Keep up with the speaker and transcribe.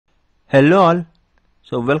Hello all.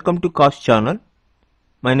 So welcome to Cost channel.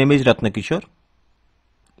 My name is Ratnakishore.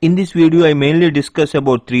 In this video I mainly discuss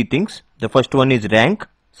about three things. The first one is rank,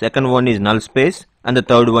 second one is null space, and the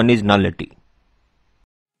third one is nullity.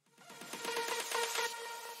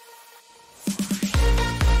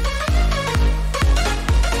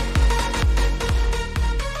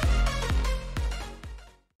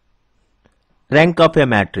 Rank of a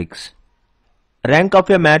matrix. Rank of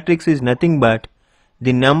a matrix is nothing but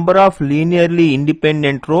the number of linearly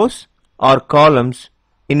independent rows or columns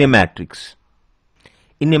in a matrix.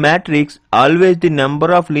 In a matrix, always the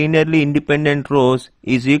number of linearly independent rows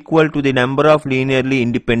is equal to the number of linearly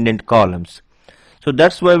independent columns. So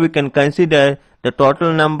that's why we can consider the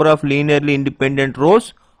total number of linearly independent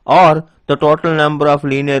rows or the total number of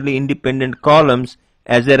linearly independent columns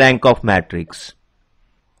as a rank of matrix.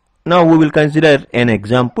 Now we will consider an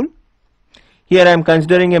example. Here I am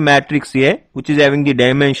considering a matrix A which is having the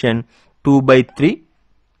dimension 2 by 3.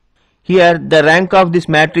 Here the rank of this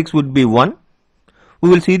matrix would be 1. We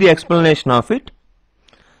will see the explanation of it.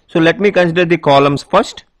 So let me consider the columns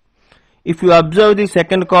first. If you observe the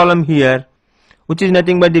second column here, which is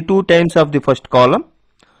nothing but the 2 times of the first column,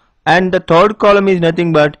 and the third column is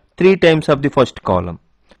nothing but 3 times of the first column.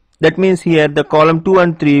 That means here the column 2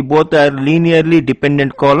 and 3 both are linearly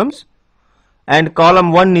dependent columns and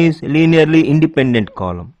column 1 is linearly independent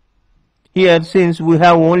column. Here since we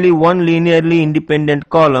have only one linearly independent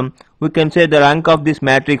column, we can say the rank of this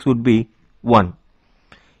matrix would be 1.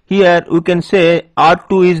 Here we can say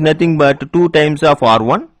R2 is nothing but 2 times of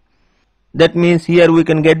R1. That means here we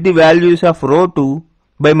can get the values of row 2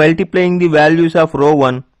 by multiplying the values of row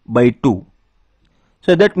 1 by 2.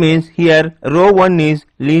 So that means here row 1 is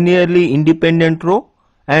linearly independent row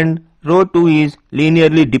and row 2 is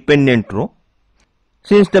linearly dependent row.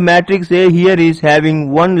 Since the matrix A here is having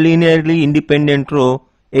one linearly independent row,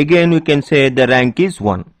 again we can say the rank is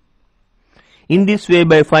 1. In this way,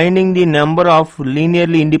 by finding the number of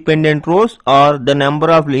linearly independent rows or the number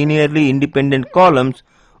of linearly independent columns,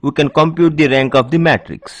 we can compute the rank of the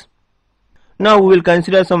matrix. Now we will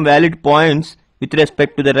consider some valid points with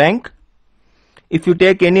respect to the rank. If you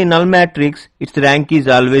take any null matrix, its rank is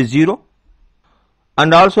always 0.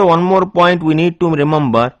 And also one more point we need to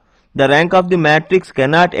remember, the rank of the matrix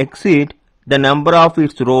cannot exceed the number of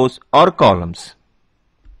its rows or columns.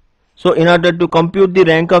 So in order to compute the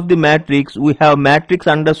rank of the matrix, we have matrix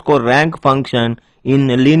underscore rank function in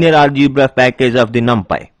linear algebra package of the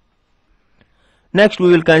NumPy. Next we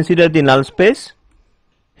will consider the null space.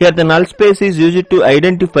 Here the null space is used to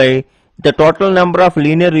identify the total number of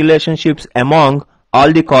linear relationships among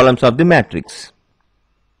all the columns of the matrix.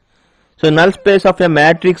 So null space of a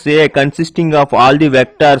matrix A consisting of all the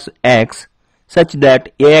vectors x such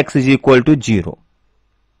that Ax is equal to 0.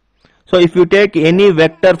 So if you take any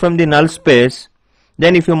vector from the null space,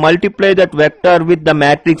 then if you multiply that vector with the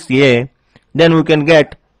matrix A, then we can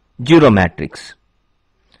get 0 matrix.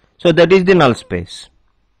 So that is the null space.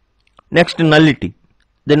 Next, nullity.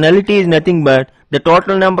 The nullity is nothing but the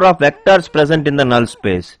total number of vectors present in the null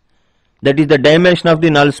space. That is the dimension of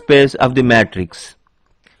the null space of the matrix.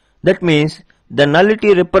 That means the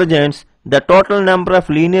nullity represents the total number of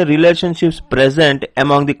linear relationships present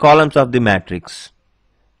among the columns of the matrix.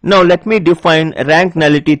 Now let me define rank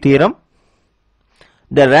nullity theorem.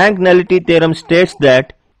 The rank nullity theorem states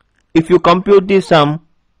that if you compute the sum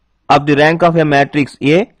of the rank of a matrix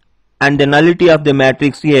A and the nullity of the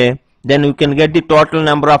matrix A, then you can get the total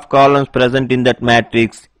number of columns present in that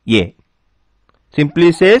matrix A.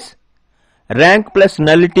 Simply says rank plus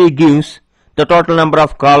nullity gives the total number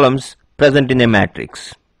of columns present in a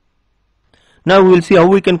matrix. Now we will see how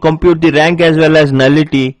we can compute the rank as well as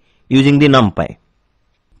nullity using the NumPy.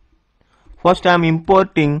 First I am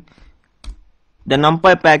importing the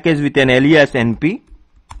NumPy package with an alias np,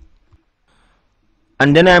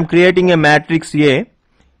 and then I am creating a matrix A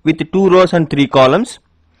with 2 rows and 3 columns.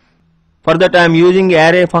 For that I am using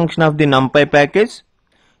array function of the NumPy package,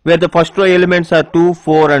 where the first row elements are 2,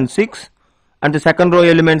 4 and 6 and the second row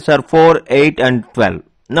elements are 4, 8 and 12.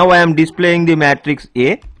 Now I am displaying the matrix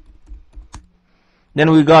A.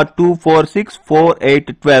 Then we got 2, 4, 6, 4,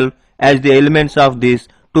 8, 12 as the elements of this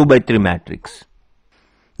 2 by 3 matrix.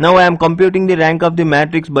 Now I am computing the rank of the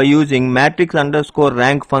matrix by using matrix underscore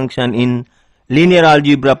rank function in linear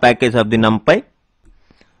algebra package of the NumPy.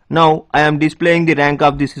 Now I am displaying the rank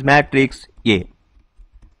of this matrix A.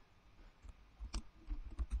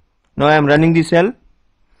 Now I am running the cell.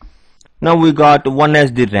 Now we got 1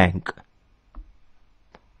 as the rank.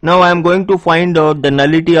 Now I am going to find out the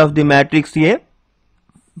nullity of the matrix A.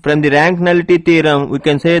 From the rank nullity theorem we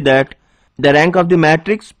can say that the rank of the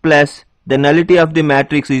matrix plus the nullity of the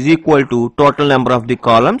matrix is equal to total number of the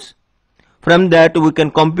columns. From that we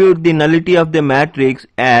can compute the nullity of the matrix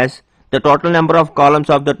as the total number of columns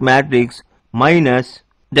of that matrix minus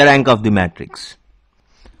the rank of the matrix.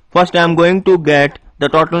 First I am going to get the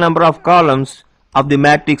total number of columns of the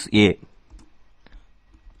matrix A.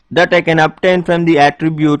 That I can obtain from the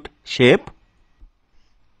attribute shape,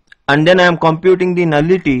 and then I am computing the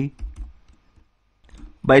nullity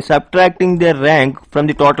by subtracting their rank from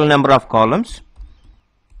the total number of columns,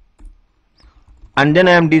 and then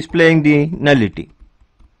I am displaying the nullity.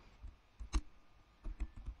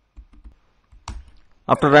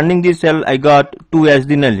 After running this cell, I got 2 as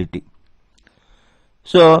the nullity.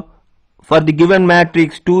 So for the given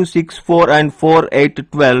matrix 2, 6, 4 and 4,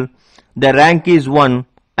 8, 12, the rank is 1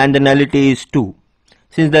 and the nullity is 2.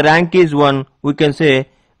 Since the rank is 1, we can say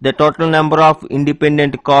the total number of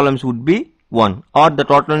independent columns would be 1, or the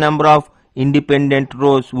total number of independent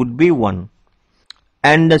rows would be 1.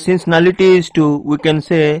 And since nullity is 2, we can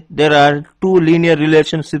say there are 2 linear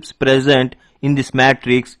relationships present in this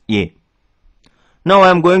matrix A. Now I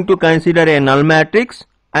am going to consider a null matrix,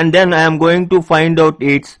 and then I am going to find out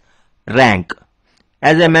its rank.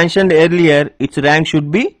 As I mentioned earlier, its rank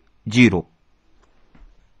should be 0.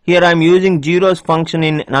 Here I am using zeros function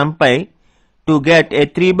in NumPy to get a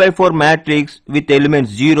 3 by 4 matrix with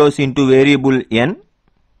elements zeros into variable n,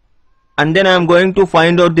 and then I am going to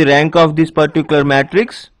find out the rank of this particular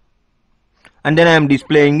matrix, and then I am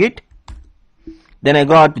displaying it. Then I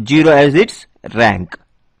got 0 as its rank.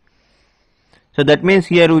 So that means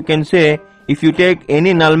here we can say if you take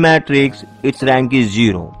any null matrix, its rank is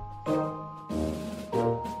 0.